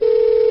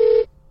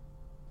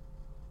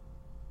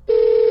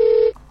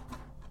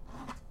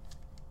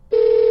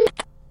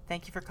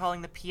Thank you for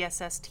calling the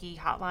PSST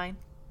hotline.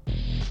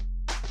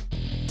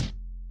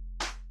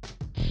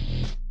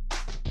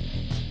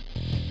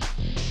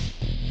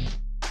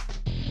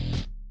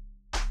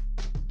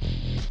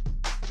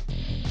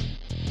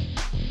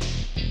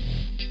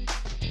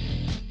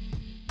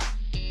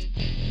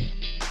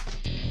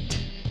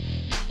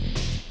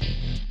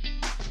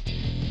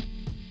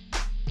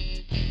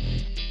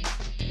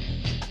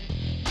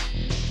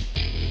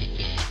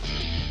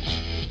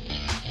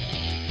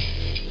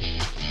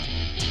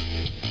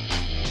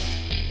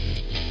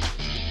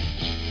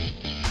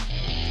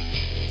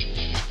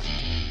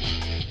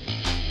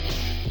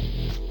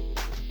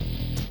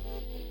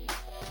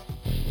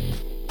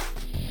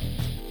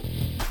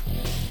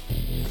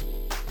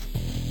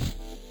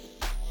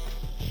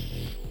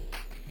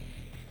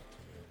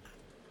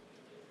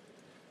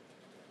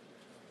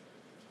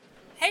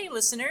 Hey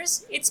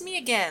listeners, it's me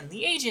again,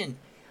 the agent.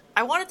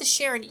 I wanted to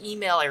share an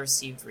email I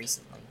received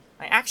recently.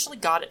 I actually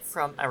got it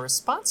from a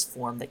response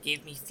form that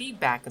gave me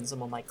feedback on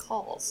some of my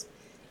calls.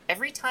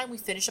 Every time we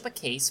finish up a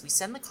case, we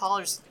send the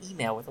callers an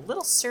email with a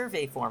little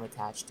survey form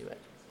attached to it.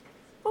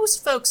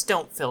 Most folks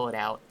don't fill it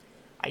out.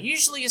 I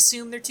usually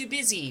assume they're too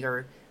busy,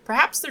 or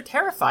perhaps they're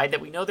terrified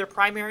that we know their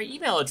primary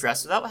email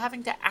address without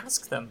having to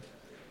ask them.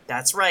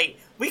 That's right,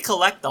 we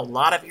collect a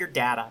lot of your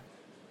data.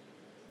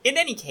 In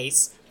any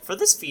case, for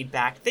this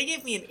feedback, they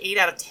gave me an 8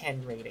 out of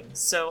 10 rating,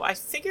 so I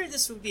figured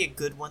this would be a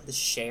good one to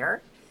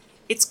share.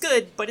 It's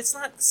good, but it's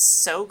not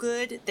so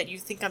good that you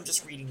think I'm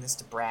just reading this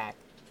to brag.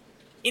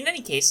 In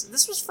any case,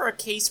 this was for a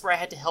case where I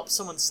had to help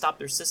someone stop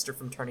their sister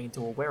from turning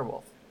into a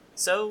werewolf.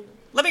 So,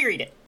 let me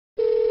read it.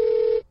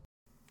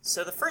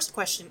 So the first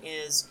question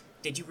is,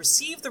 did you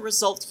receive the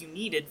result you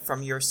needed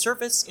from your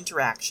service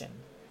interaction?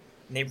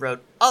 And they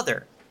wrote,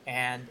 other,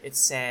 and it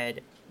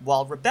said,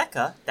 while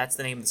Rebecca, that's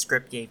the name the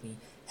script gave me,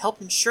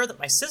 helped ensure that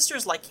my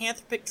sister's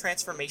lycanthropic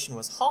transformation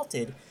was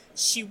halted,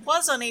 she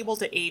was unable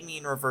to aid me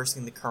in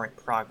reversing the current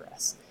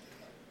progress.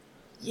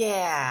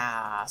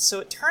 Yeah, so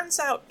it turns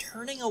out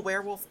turning a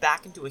werewolf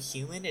back into a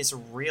human is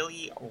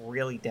really,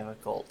 really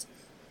difficult.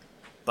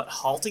 But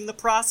halting the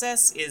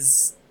process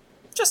is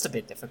just a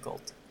bit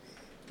difficult.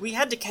 We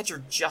had to catch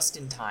her just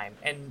in time,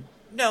 and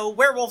no,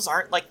 werewolves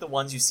aren't like the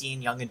ones you see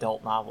in young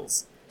adult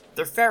novels.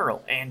 They're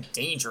feral and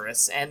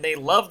dangerous, and they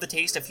love the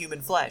taste of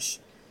human flesh.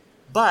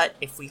 But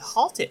if we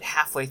halt it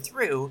halfway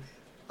through,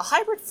 a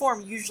hybrid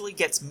form usually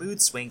gets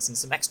mood swings and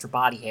some extra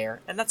body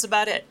hair, and that's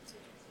about it.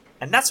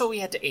 And that's what we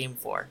had to aim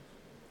for.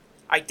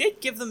 I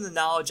did give them the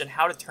knowledge on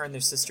how to turn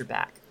their sister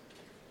back,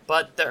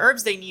 but the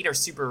herbs they need are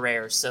super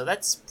rare, so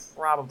that's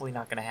probably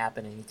not going to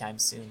happen anytime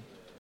soon.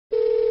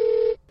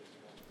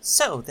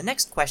 So, the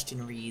next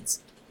question reads,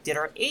 did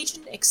our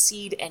agent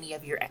exceed any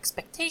of your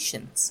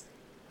expectations?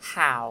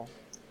 How?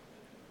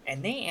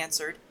 And they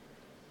answered,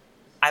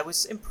 I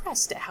was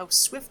impressed at how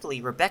swiftly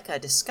Rebecca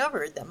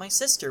discovered that my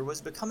sister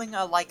was becoming a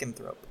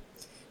lycanthrope.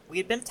 We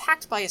had been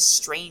attacked by a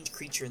strange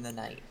creature in the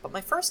night, but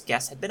my first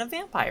guess had been a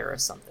vampire or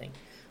something.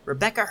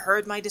 Rebecca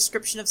heard my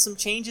description of some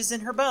changes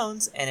in her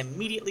bones and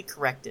immediately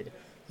corrected.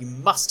 You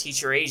must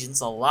teach your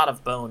agents a lot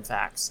of bone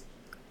facts.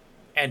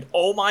 And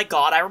oh my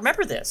god, I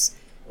remember this!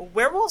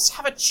 Werewolves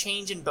have a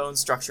change in bone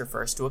structure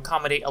first to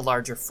accommodate a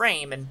larger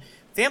frame, and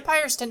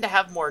vampires tend to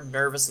have more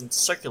nervous and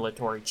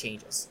circulatory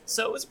changes,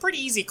 so it was a pretty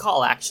easy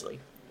call actually.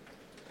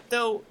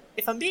 Though,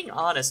 if I'm being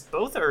honest,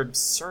 both are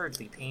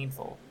absurdly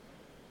painful.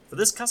 For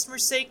this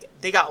customer's sake,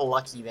 they got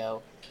lucky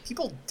though.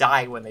 People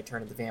die when they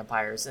turn into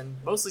vampires, and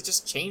mostly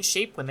just change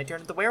shape when they turn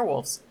into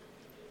werewolves.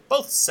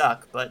 Both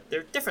suck, but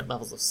they're different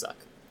levels of suck.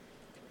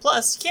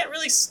 Plus, you can't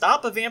really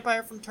stop a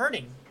vampire from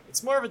turning.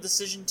 It's more of a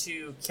decision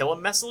to kill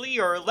him messily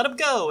or let him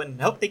go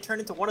and hope they turn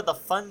into one of the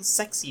fun,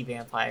 sexy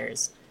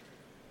vampires.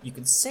 You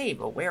can save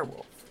a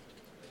werewolf.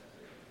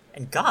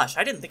 And gosh,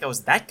 I didn't think I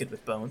was that good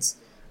with bones.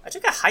 I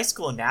took a high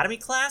school anatomy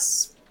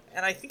class,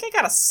 and I think I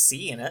got a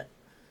C in it.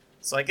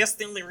 So I guess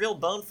the only real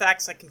bone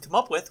facts I can come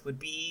up with would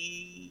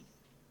be,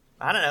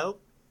 I don't know,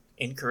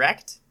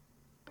 incorrect?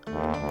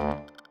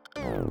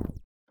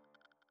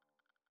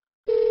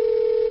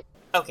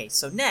 Okay,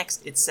 so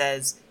next it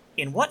says,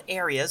 in what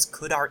areas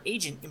could our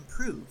agent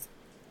improve?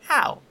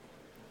 How?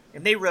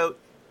 And they wrote,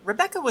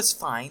 Rebecca was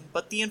fine,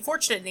 but the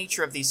unfortunate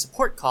nature of these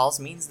support calls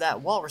means that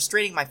while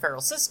restraining my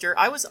feral sister,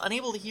 I was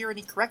unable to hear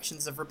any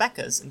corrections of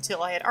Rebecca's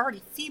until I had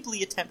already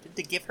feebly attempted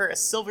to give her a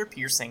silver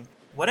piercing.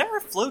 Whatever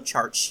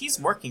flowchart she's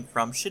working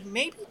from should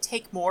maybe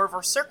take more of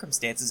our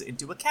circumstances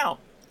into account.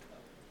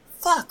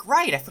 Fuck,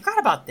 right, I forgot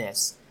about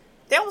this.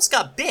 They almost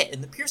got bit,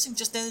 and the piercing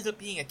just ended up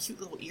being a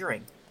cute little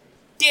earring.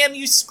 Damn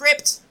you,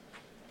 script!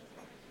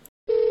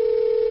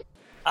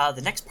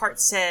 The next part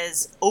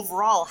says,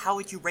 overall, how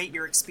would you rate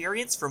your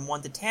experience from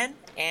 1 to 10?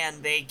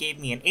 And they gave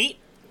me an 8.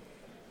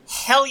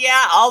 Hell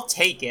yeah, I'll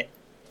take it.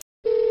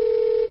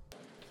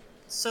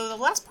 So the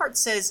last part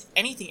says,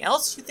 anything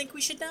else you think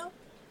we should know?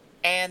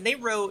 And they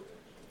wrote,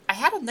 I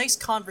had a nice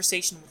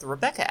conversation with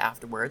Rebecca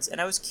afterwards, and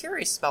I was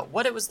curious about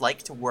what it was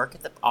like to work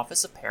at the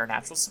Office of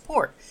Paranatural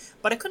Support,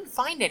 but I couldn't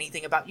find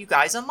anything about you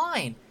guys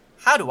online.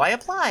 How do I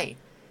apply?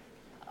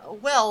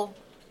 Well,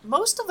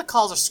 most of the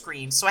calls are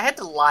screened, so I had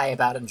to lie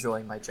about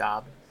enjoying my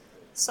job.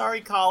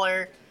 Sorry,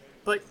 caller.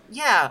 But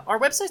yeah, our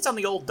website's on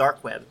the old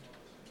dark web.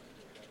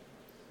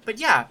 But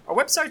yeah, our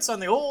website's on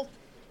the old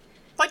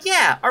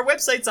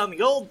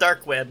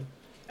dark web.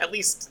 At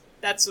least,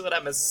 that's what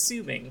I'm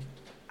assuming.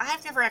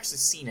 I've never actually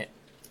seen it.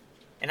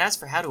 And as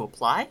for how to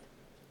apply?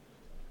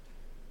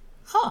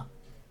 Huh.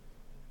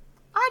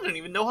 I don't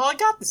even know how I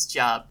got this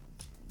job.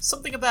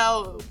 Something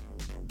about...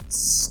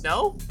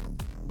 snow?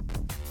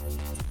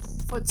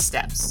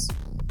 Footsteps.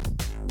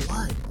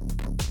 Blood.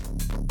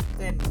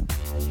 Then,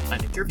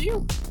 an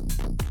interview?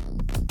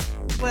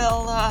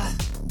 Well,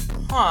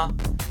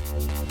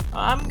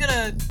 I'm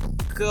gonna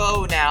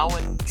go now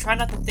and try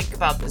not to think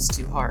about this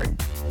too hard.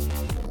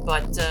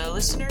 But,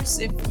 listeners,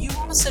 if you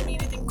want to send me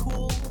anything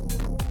cool,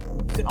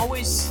 you can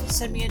always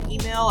send me an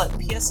email at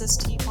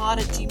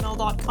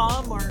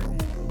psstpod@gmail.com or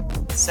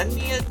send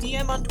me a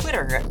DM on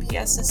Twitter at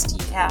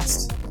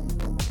psstcast.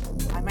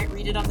 I might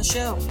read it on the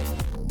show.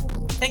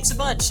 Thanks a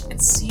bunch,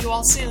 and see you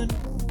all soon.